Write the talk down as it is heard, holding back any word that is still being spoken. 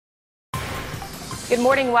Good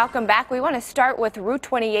morning. Welcome back. We want to start with Route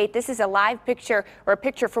 28. This is a live picture or a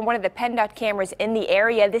picture from one of the PennDOT cameras in the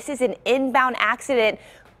area. This is an inbound accident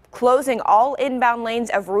closing all inbound lanes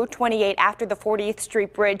of Route 28 after the 40th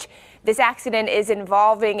Street Bridge. This accident is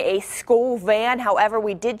involving a school van. However,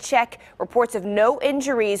 we did check reports of no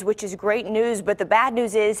injuries, which is great news. But the bad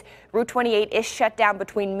news is Route 28 is shut down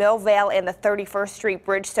between Millvale and the 31st Street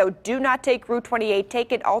Bridge. So do not take Route 28.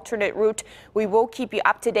 Take an alternate route. We will keep you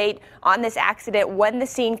up to date on this accident when the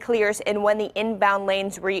scene clears and when the inbound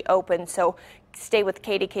lanes reopen. So stay with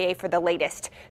KDKA for the latest.